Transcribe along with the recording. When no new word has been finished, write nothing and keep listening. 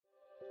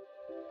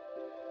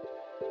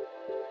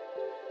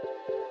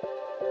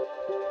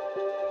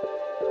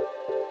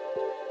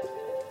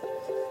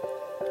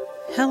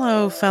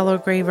Hello, fellow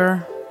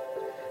griever.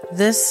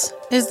 This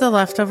is the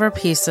Leftover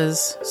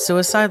Pieces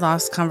Suicide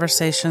Loss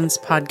Conversations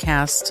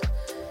podcast,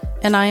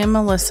 and I am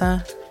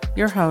Melissa,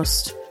 your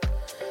host.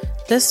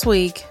 This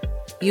week,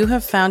 you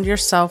have found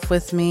yourself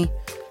with me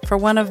for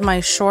one of my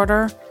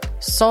shorter,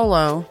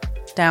 solo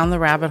Down the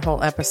Rabbit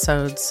Hole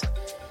episodes.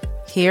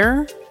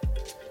 Here,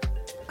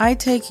 I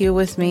take you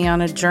with me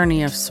on a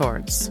journey of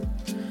sorts,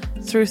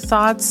 through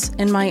thoughts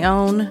in my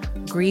own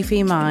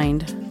griefy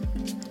mind.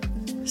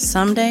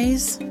 Some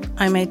days,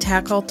 I may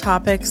tackle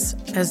topics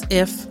as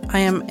if I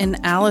am in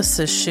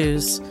Alice's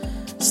shoes,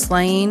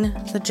 slaying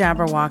the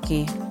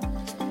Jabberwocky.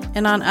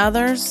 And on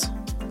others,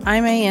 I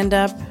may end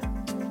up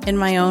in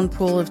my own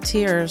pool of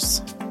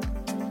tears.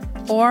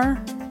 Or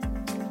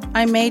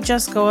I may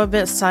just go a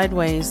bit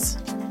sideways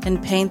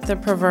and paint the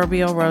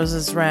proverbial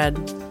roses red.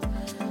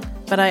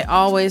 But I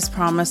always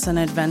promise an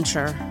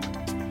adventure.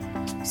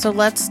 So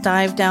let's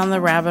dive down the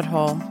rabbit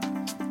hole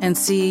and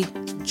see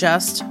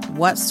just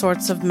what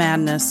sorts of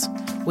madness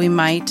we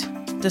might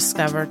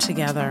discover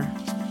together.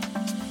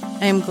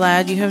 I am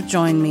glad you have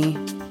joined me,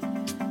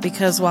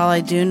 because while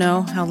I do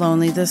know how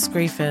lonely this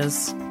grief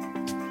is,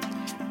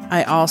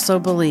 I also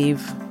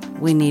believe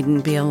we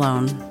needn't be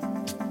alone.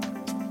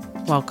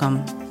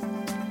 Welcome.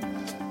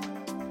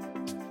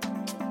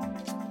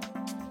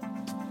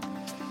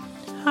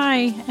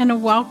 Hi,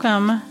 and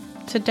welcome.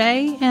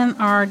 Today in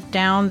our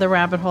Down the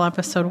Rabbit Hole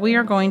episode, we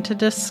are going to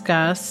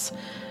discuss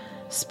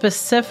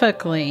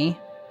specifically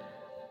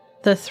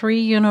the 3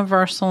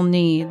 universal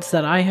needs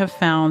that I have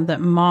found that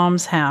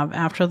moms have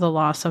after the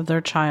loss of their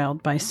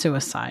child by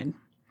suicide.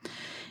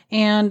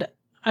 And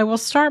I will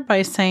start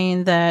by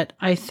saying that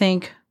I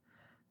think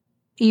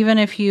even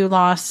if you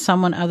lost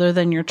someone other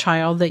than your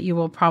child, that you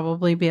will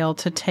probably be able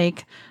to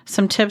take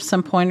some tips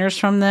and pointers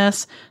from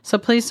this. So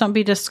please don't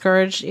be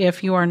discouraged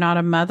if you are not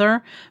a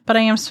mother, but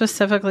I am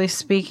specifically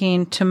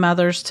speaking to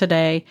mothers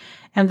today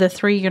and the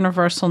 3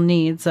 universal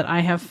needs that I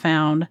have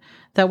found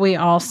that we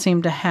all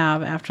seem to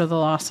have after the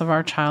loss of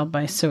our child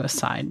by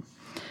suicide.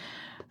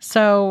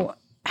 So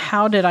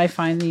how did I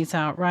find these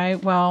out,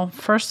 right? Well,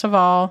 first of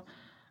all,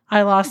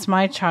 I lost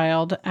my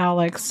child,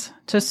 Alex,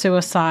 to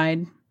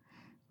suicide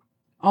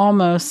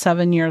almost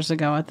 7 years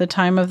ago. At the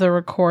time of the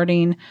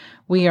recording,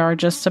 we are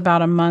just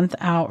about a month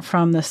out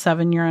from the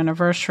 7-year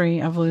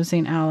anniversary of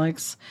losing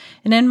Alex.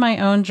 And in my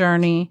own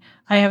journey,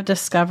 I have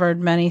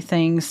discovered many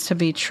things to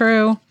be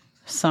true,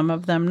 some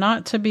of them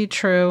not to be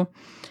true.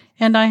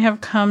 And I have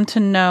come to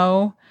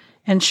know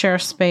and share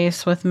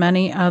space with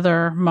many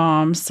other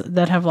moms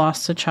that have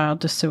lost a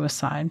child to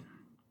suicide.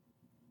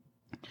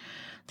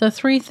 The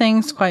 3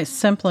 things, quite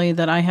simply,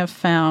 that I have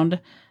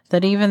found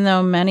that even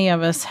though many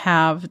of us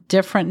have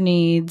different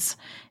needs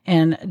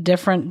and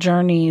different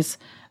journeys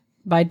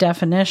by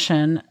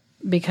definition,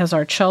 because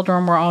our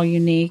children were all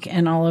unique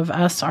and all of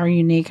us are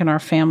unique and our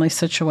family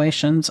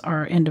situations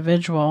are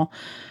individual,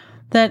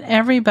 that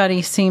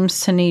everybody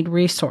seems to need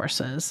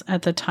resources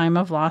at the time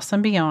of loss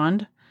and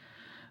beyond.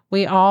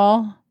 We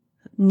all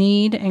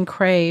need and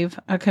crave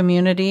a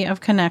community of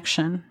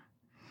connection,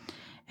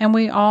 and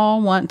we all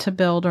want to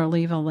build or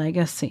leave a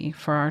legacy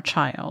for our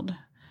child.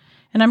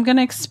 And I'm going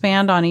to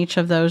expand on each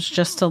of those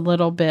just a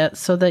little bit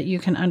so that you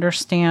can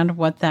understand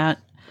what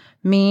that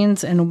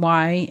means and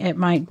why it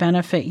might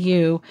benefit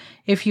you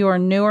if you are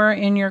newer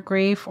in your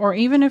grief, or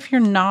even if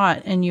you're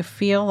not and you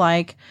feel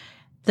like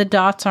the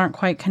dots aren't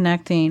quite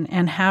connecting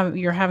and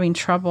you're having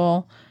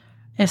trouble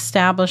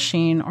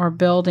establishing or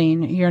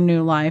building your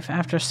new life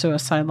after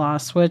suicide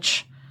loss,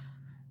 which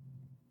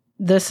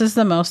this is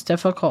the most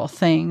difficult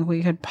thing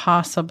we could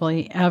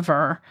possibly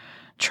ever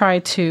try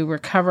to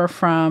recover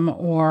from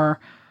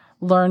or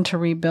learn to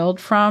rebuild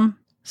from.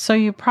 So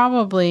you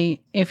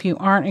probably, if you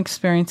aren't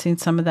experiencing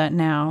some of that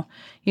now,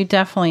 you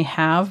definitely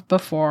have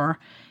before.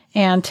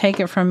 And take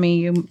it from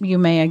me, you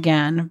may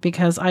again,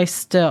 because I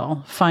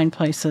still find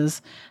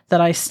places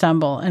that I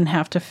stumble and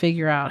have to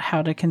figure out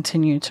how to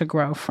continue to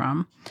grow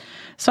from.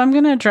 So I'm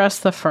going to address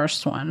the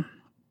first one,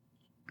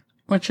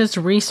 which is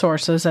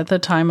resources at the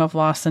time of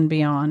loss and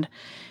beyond.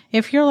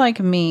 If you're like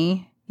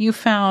me, you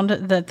found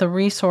that the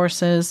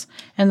resources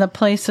and the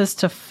places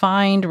to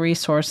find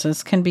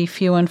resources can be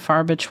few and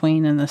far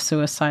between in the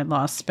suicide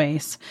loss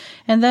space.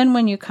 And then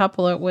when you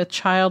couple it with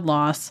child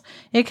loss,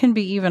 it can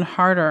be even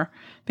harder,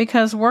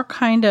 because we're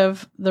kind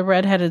of the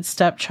redheaded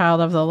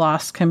stepchild of the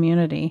lost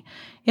community.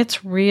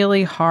 It's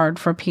really hard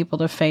for people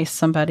to face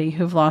somebody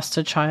who've lost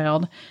a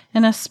child,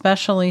 and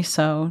especially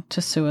so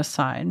to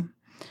suicide.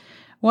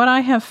 What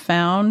I have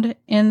found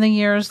in the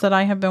years that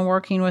I have been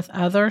working with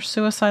other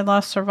suicide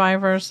loss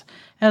survivors,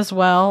 as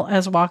well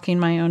as walking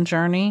my own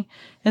journey,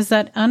 is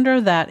that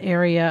under that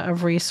area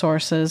of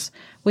resources,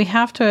 we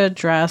have to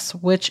address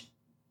which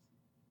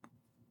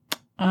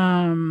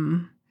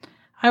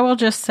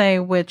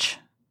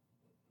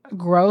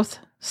growth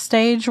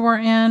stage we're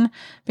in,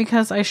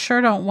 because I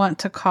sure don't want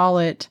to call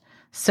it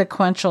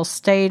sequential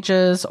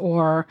stages,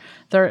 or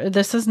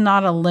this is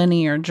not a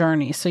linear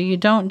journey. So you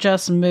don't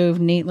just move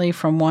neatly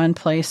from one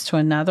place to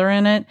another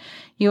in it.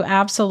 You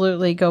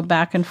absolutely go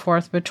back and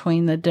forth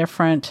between the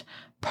different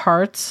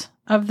parts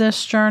of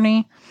this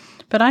journey,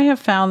 but I have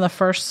found the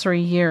first 3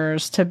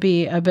 years to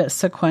be a bit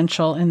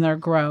sequential in their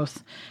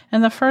growth.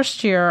 And the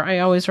first year I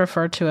always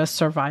refer to as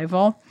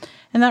survival,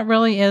 and that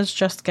really is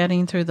just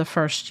getting through the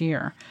first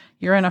year.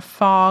 You're in a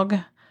fog.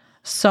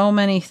 So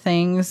many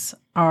things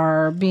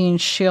are being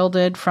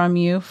shielded from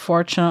you,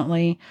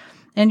 fortunately,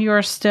 and you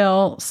are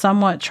still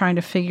somewhat trying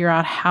to figure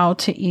out how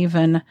to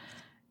even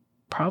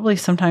probably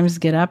sometimes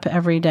get up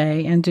every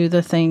day and do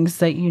the things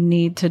that you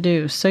need to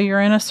do. So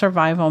you're in a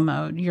survival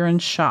mode. You're in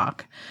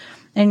shock.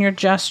 And you're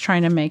just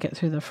trying to make it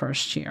through the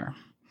first year.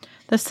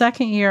 The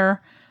second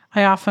year,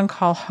 I often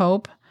call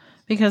hope,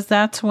 because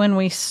that's when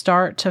we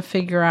start to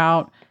figure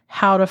out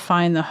how to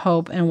find the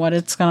hope and what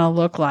it's going to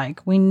look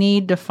like. We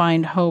need to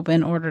find hope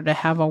in order to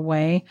have a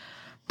way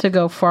to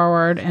go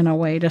forward and a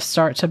way to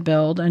start to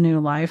build a new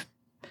life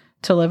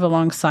to live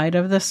alongside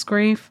of this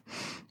grief.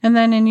 And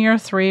then in year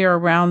 3 or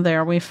around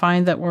there, we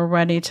find that we're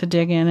ready to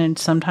dig in and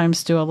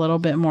sometimes do a little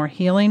bit more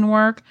healing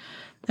work.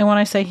 And when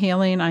I say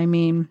healing, I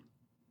mean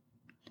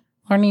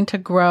learning to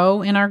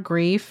grow in our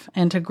grief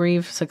and to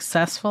grieve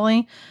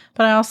successfully,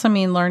 but I also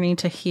mean learning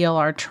to heal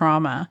our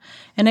trauma.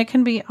 And it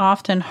can be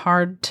often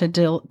hard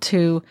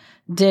to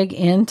dig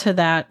into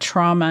that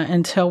trauma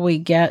until we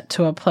get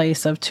to a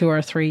place of 2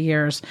 or 3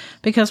 years,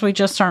 because we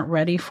just aren't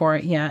ready for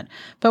it yet.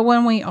 But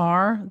when we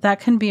are,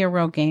 that can be a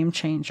real game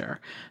changer.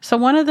 So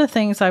one of the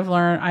things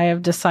I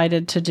have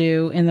decided to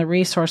do in the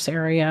resource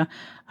area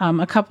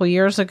a couple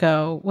years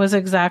ago was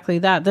exactly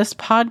that. This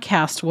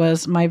podcast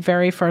was my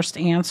very first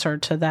answer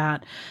to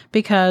that,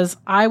 because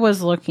I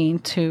was looking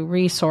to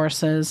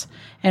resources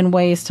and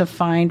ways to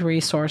find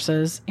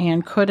resources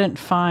and couldn't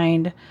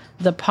find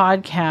the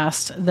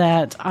podcast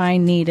that I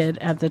needed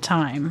at the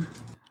time.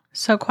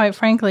 So quite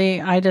frankly,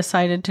 I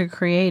decided to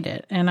create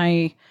it. And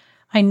I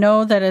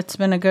know that it's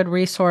been a good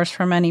resource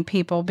for many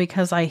people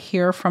because I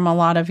hear from a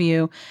lot of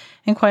you.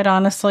 And quite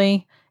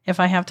honestly, if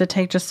I have to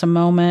take just a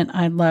moment,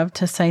 I'd love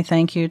to say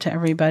thank you to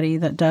everybody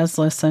that does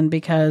listen,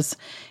 because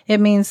it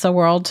means the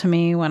world to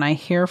me when I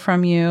hear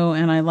from you,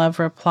 and I love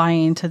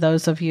replying to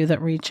those of you that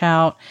reach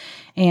out.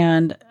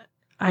 And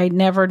I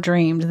never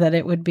dreamed that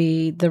it would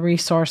be the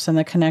resource and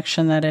the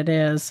connection that it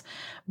is,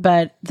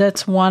 but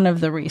that's one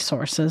of the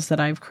resources that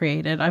I've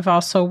created. I've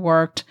also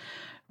worked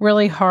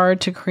really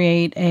hard to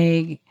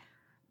create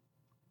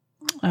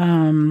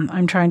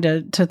I'm trying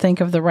to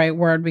think of the right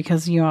word,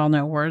 because you all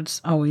know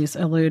words always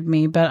elude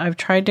me, but I've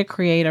tried to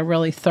create a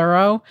really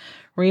thorough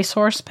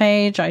resource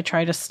page. I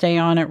try to stay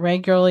on it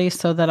regularly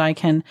so that I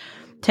can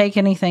take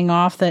anything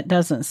off that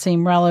doesn't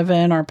seem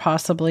relevant or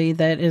possibly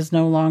that is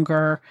no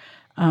longer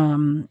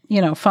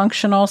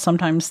functional.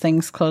 Sometimes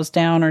things close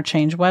down or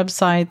change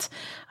websites.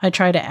 I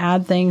try to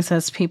add things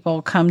as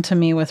people come to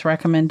me with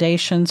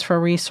recommendations for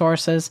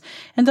resources.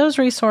 And those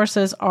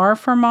resources are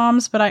for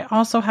moms, but I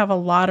also have a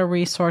lot of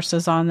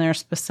resources on there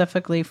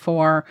specifically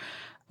for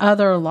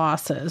other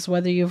losses,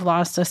 whether you've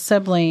lost a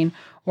sibling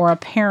or a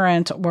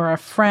parent or a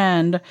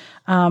friend,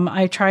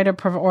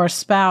 or a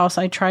spouse.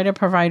 I try to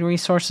provide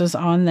resources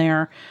on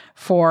there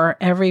for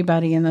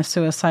everybody in the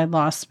suicide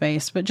loss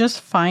space. But just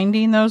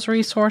finding those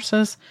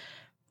resources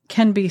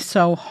can be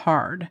so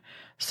hard.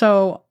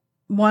 So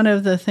one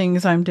of the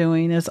things I'm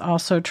doing is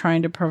also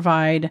trying to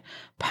provide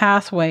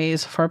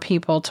pathways for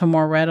people to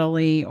more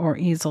readily or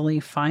easily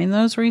find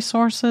those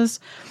resources.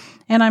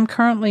 And I'm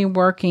currently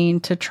working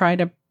to try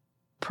to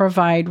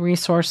provide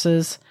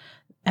resources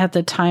at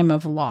the time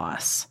of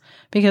loss,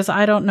 because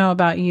I don't know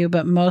about you,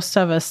 but most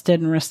of us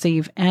didn't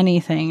receive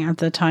anything at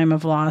the time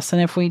of loss.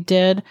 And if we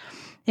did,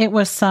 it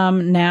was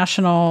some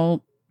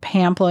national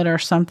pamphlet or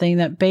something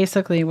that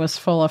basically was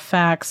full of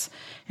facts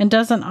and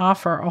doesn't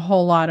offer a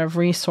whole lot of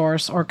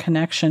resource or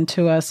connection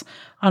to us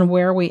on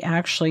where we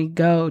actually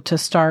go to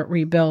start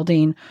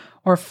rebuilding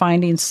or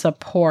finding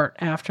support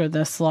after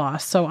this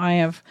loss. So I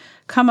have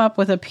come up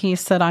with a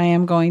piece that I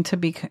am going to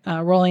be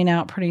rolling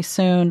out pretty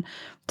soon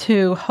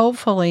to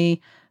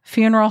hopefully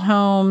funeral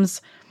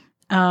homes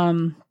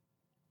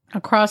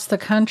across the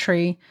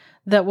country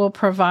that will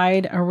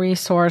provide a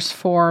resource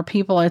for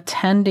people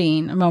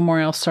attending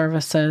memorial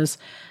services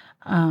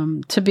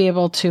to be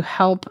able to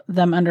help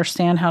them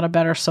understand how to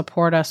better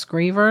support us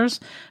grievers,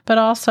 but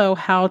also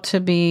how to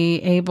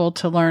be able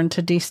to learn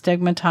to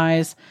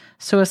destigmatize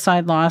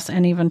suicide loss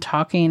and even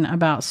talking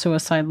about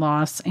suicide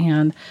loss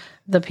and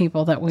the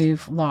people that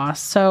we've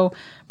lost. So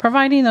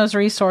providing those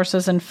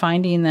resources and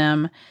finding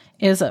them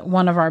is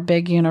one of our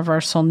big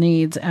universal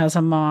needs as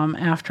a mom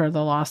after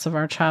the loss of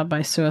our child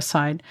by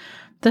suicide.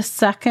 The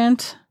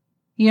second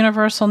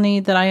universal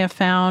need that I have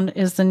found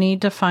is the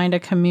need to find a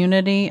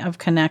community of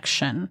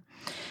connection.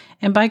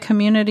 And by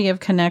community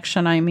of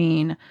connection, I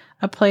mean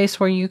a place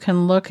where you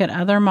can look at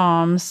other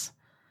moms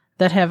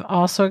that have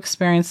also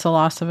experienced the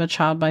loss of a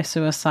child by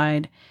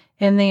suicide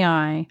in the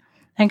eye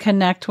and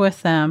connect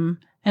with them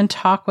and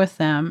talk with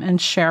them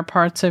and share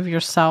parts of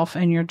yourself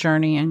and your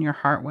journey and your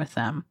heart with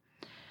them.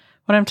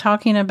 What I'm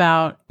talking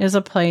about is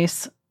a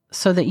place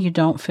so that you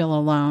don't feel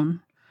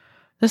alone.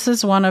 This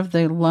is one of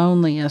the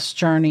loneliest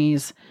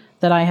journeys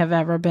that I have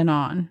ever been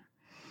on.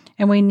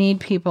 and we need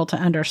people to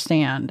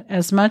understand.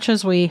 As much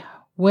as we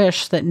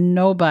wish that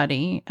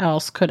nobody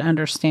else could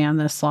understand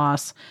this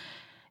loss,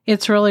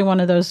 it's really one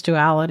of those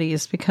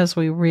dualities because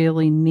we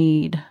really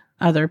need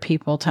other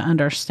people to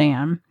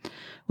understand.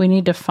 We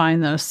need to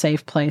find those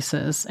safe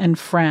places and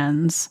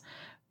friends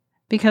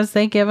because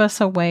they give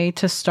us a way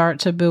to start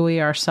to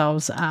buoy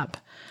ourselves up.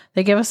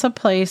 They give us a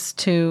place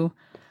to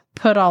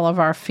put all of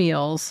our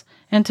feels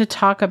and to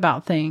talk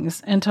about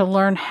things and to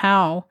learn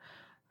how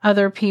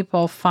other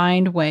people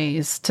find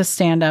ways to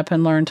stand up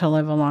and learn to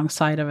live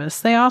alongside of us.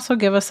 They also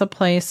give us a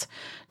place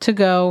to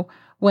go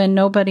when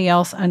nobody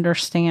else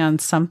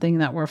understands something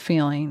that we're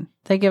feeling.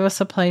 They give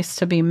us a place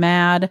to be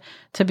mad,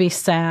 to be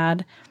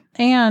sad,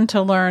 and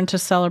to learn to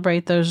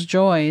celebrate those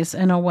joys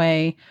in a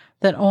way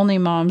that only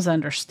moms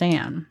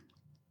understand.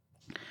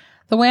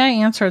 The way I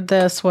answered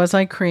this was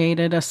I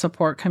created a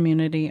support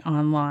community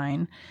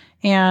online.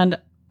 And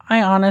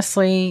I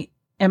honestly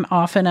am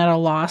often at a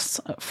loss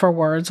for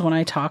words when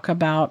I talk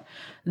about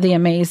the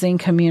amazing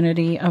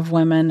community of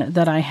women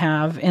that I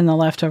have in the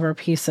Leftover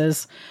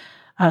Pieces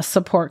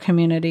support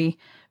community,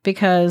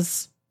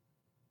 because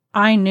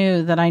I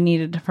knew that I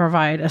needed to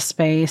provide a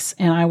space,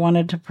 and I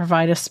wanted to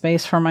provide a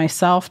space for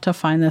myself to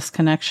find this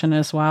connection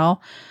as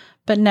well.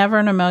 But never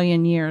in a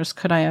million years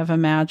could I have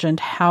imagined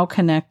how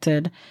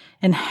connected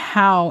and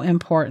how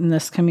important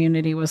this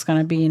community was going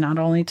to be, not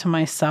only to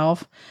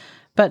myself,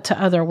 but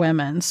to other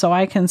women. So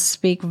I can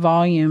speak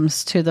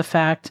volumes to the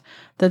fact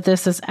that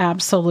this is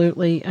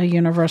absolutely a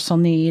universal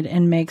need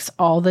and makes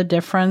all the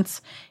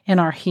difference in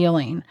our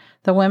healing.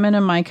 The women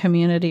in my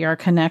community are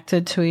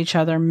connected to each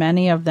other,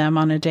 many of them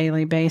on a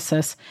daily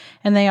basis,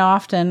 and they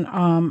often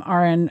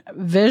are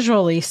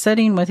visually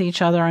sitting with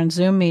each other on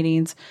Zoom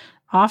meetings,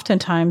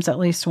 oftentimes at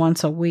least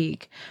once a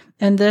week.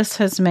 And this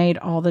has made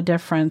all the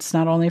difference,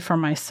 not only for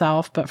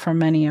myself, but for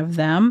many of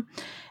them.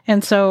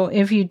 And so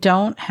if you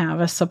don't have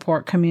a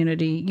support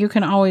community, you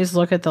can always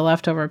look at the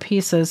Leftover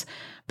Pieces,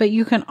 but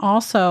you can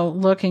also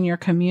look in your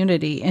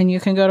community, and you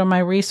can go to my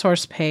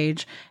resource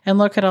page and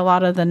look at a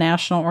lot of the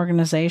national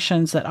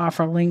organizations that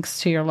offer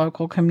links to your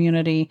local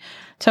community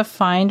to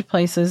find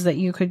places that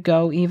you could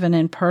go even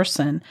in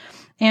person.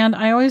 And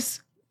I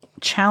always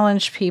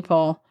challenge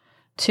people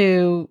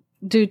to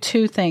do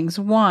two things.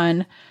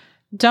 One,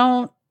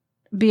 don't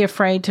be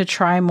afraid to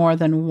try more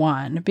than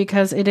one,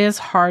 because it is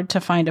hard to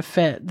find a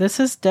fit. This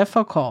is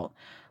difficult.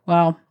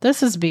 Well,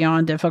 this is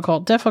beyond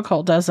difficult.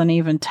 Difficult doesn't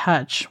even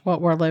touch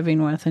what we're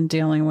living with and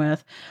dealing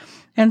with.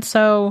 And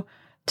so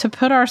to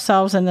put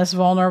ourselves in this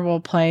vulnerable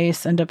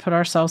place and to put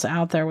ourselves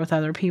out there with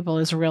other people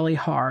is really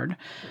hard.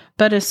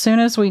 But as soon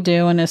as we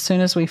do, and as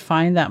soon as we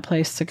find that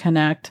place to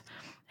connect,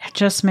 it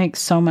just makes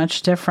so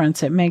much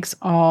difference. It makes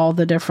all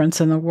the difference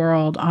in the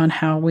world on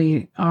how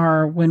we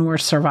are when we're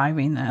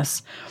surviving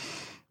this.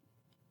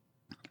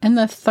 And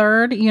the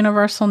third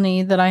universal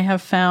need that I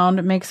have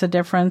found makes a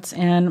difference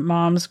in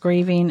moms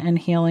grieving and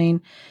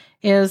healing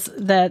is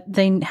that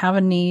they have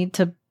a need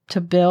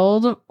to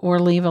build or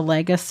leave a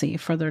legacy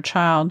for their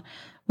child.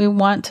 We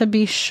want to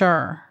be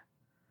sure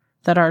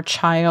that our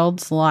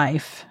child's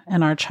life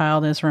and our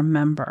child is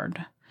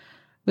remembered.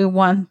 We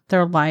want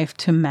their life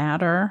to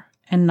matter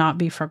and not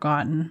be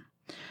forgotten.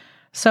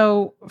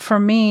 So for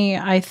me,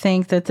 I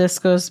think that this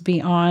goes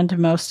beyond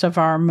most of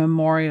our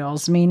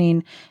memorials,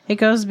 meaning it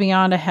goes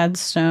beyond a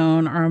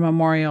headstone or a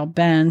memorial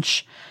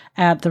bench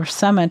at the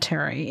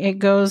cemetery. It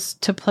goes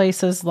to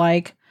places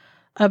like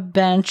a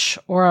bench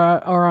or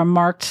a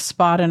marked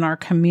spot in our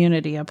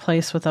community, a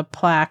place with a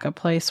plaque, a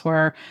place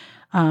where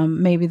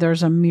maybe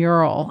there's a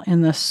mural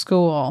in the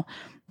school.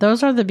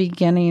 Those are the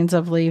beginnings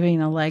of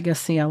leaving a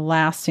legacy, a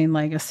lasting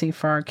legacy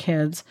for our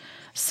kids.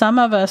 Some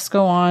of us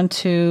go on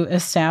to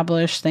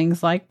establish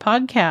things like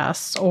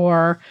podcasts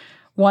or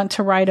want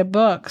to write a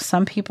book.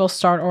 Some people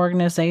start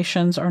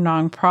organizations or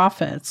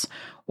nonprofits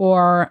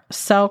or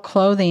sell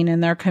clothing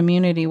in their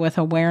community with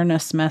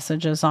awareness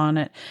messages on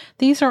it.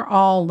 These are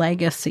all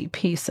legacy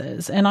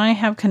pieces, and I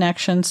have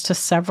connections to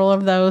several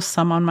of those,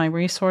 some on my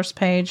resource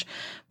page,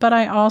 but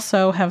I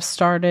also have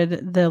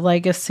started the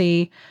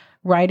legacy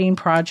writing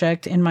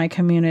project in my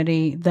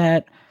community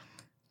that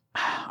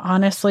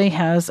honestly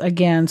has,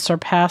 again,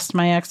 surpassed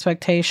my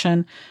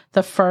expectation.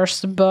 The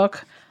first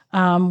book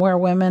where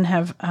women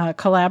have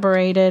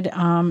collaborated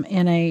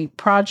in a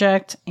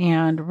project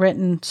and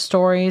written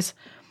stories,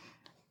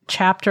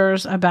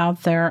 chapters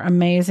about their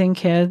amazing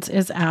kids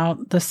is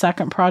out. The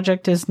second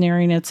project is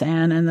nearing its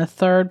end, and the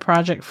third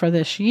project for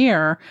this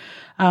year,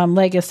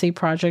 Legacy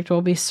Project,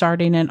 will be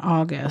starting in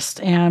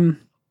August. And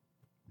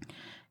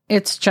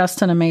it's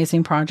just an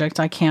amazing project.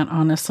 I can't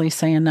honestly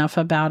say enough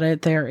about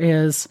it. There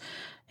is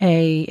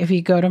if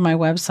you go to my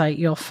website,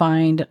 you'll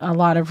find a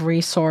lot of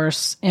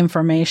resource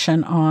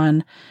information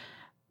on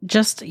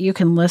you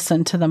can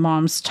listen to the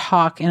moms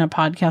talk in a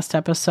podcast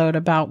episode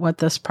about what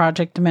this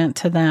project meant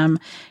to them.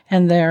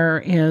 And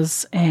there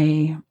is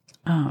a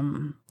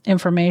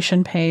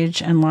information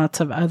page and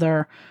lots of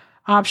other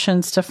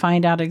options to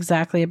find out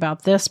exactly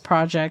about this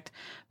project,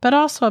 but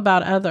also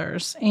about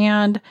others.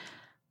 And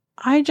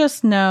I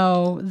just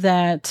know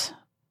that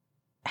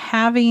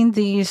having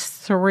these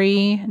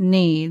three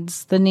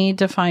needs, the need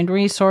to find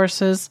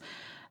resources,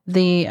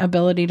 the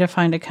ability to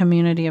find a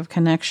community of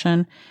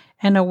connection,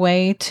 and a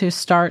way to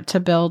start to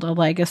build a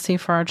legacy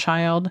for our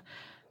child,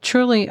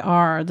 truly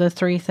are the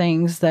three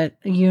things that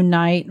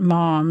unite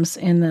moms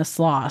in this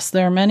loss.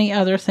 There are many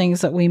other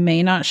things that we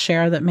may not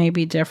share that may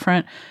be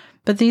different,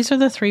 but these are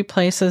the three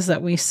places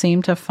that we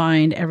seem to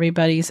find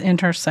everybody's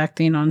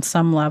intersecting on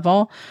some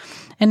level.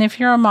 And if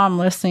you're a mom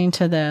listening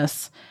to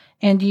this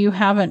and you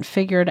haven't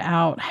figured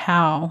out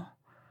how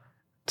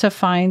to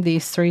find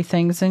these three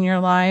things in your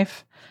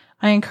life,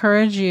 I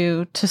encourage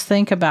you to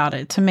think about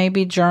it, to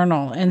maybe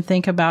journal and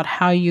think about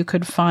how you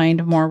could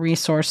find more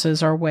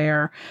resources, or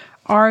where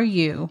are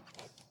you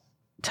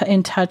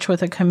in touch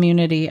with a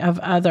community of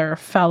other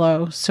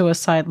fellow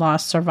suicide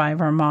loss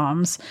survivor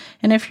moms.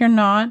 And if you're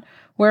not,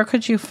 where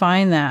could you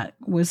find that?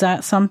 Was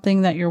that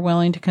something that you're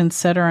willing to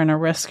consider and a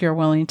risk you're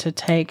willing to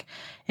take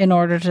in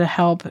order to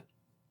help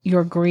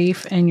your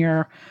grief and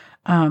your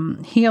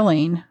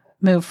healing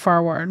move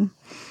forward?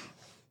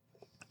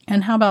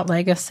 And how about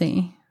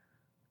legacy?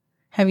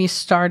 Have you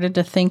started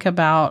to think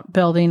about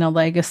building a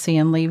legacy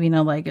and leaving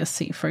a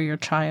legacy for your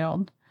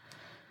child?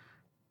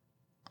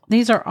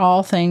 These are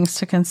all things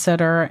to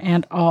consider,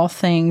 and all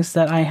things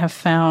that I have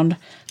found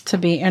to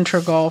be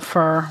integral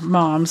for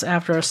moms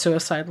after a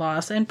suicide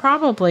loss. And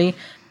probably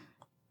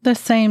the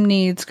same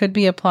needs could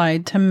be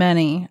applied to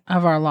many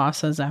of our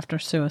losses after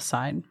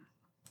suicide.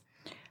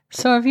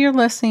 So if you're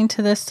listening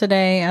to this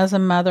today as a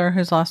mother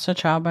who's lost a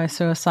child by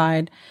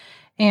suicide,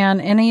 and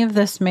any of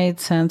this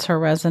made sense or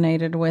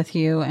resonated with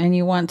you, and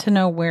you want to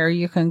know where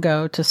you can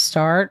go to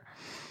start,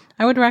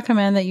 I would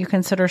recommend that you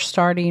consider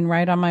starting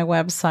right on my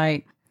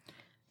website,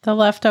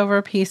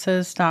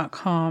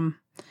 theleftoverpieces.com.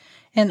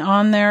 And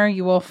on there,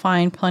 you will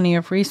find plenty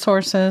of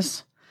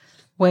resources,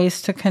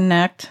 ways to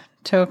connect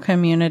to a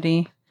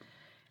community,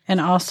 and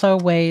also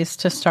ways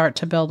to start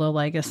to build a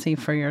legacy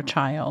for your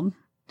child.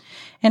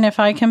 And if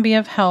I can be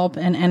of help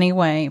in any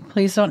way,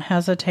 please don't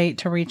hesitate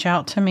to reach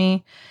out to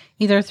me,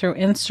 either through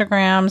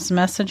Instagram's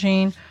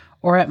messaging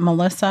or at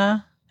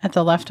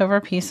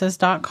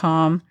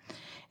melissa@theleftoverpieces.com.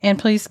 And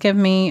please give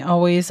me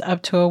always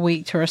up to a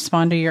week to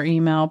respond to your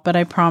email, but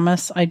I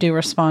promise I do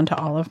respond to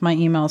all of my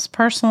emails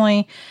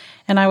personally,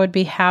 and I would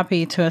be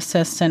happy to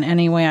assist in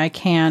any way I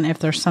can if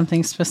there's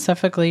something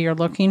specifically you're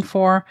looking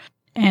for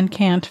and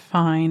can't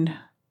find.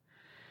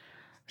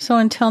 So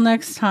until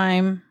next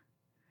time,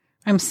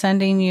 I'm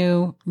sending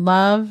you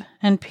love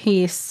and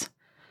peace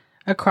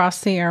across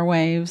the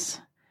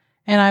airwaves,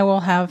 and I will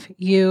have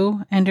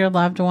you and your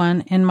loved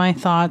one in my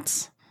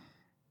thoughts,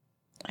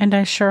 and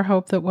I sure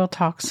hope that we'll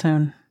talk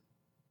soon.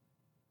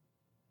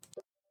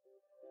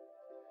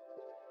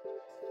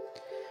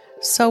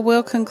 So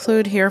we'll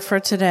conclude here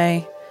for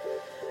today,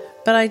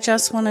 but I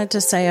just wanted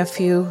to say a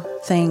few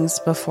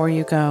things before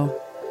you go.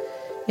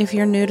 If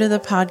you're new to the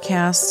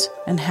podcast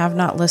and have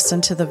not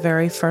listened to the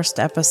very first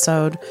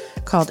episode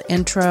called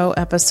Intro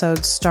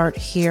Episodes Start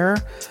Here,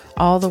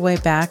 all the way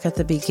back at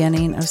the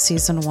beginning of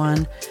Season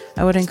 1,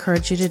 I would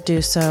encourage you to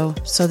do so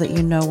that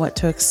you know what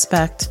to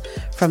expect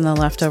from the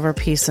Leftover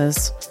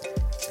Pieces,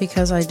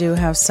 because I do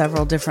have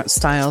several different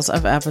styles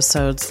of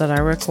episodes that I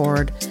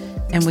record,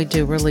 and we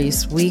do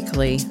release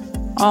weekly,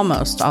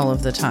 almost all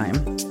of the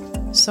time.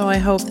 So I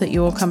hope that you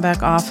will come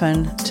back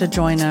often to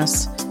join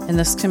us in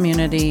this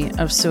community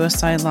of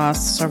suicide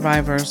loss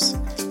survivors.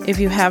 If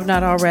you have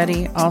not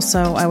already,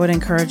 also, I would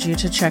encourage you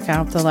to check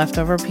out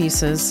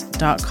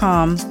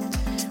theleftoverpieces.com,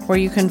 where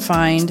you can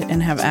find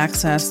and have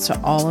access to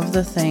all of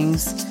the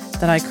things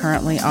that I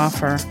currently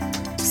offer.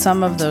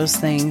 Some of those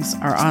things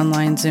are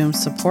online Zoom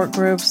support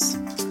groups,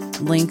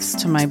 links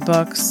to my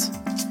books,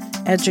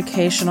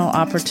 educational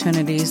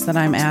opportunities that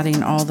I'm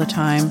adding all the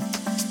time,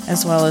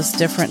 as well as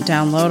different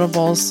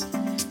downloadables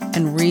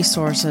and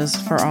resources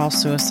for all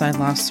suicide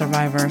loss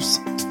survivors.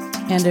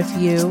 And if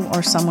you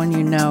or someone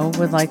you know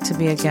would like to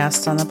be a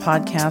guest on the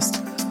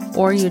podcast,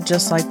 or you'd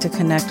just like to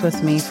connect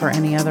with me for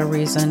any other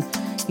reason,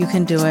 you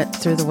can do it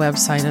through the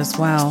website as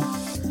well.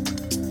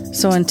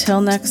 So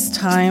until next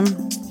time,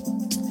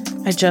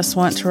 I just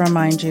want to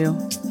remind you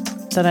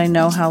that I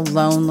know how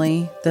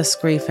lonely this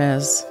grief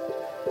is,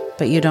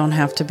 but you don't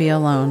have to be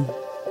alone.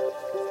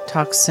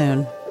 Talk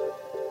soon.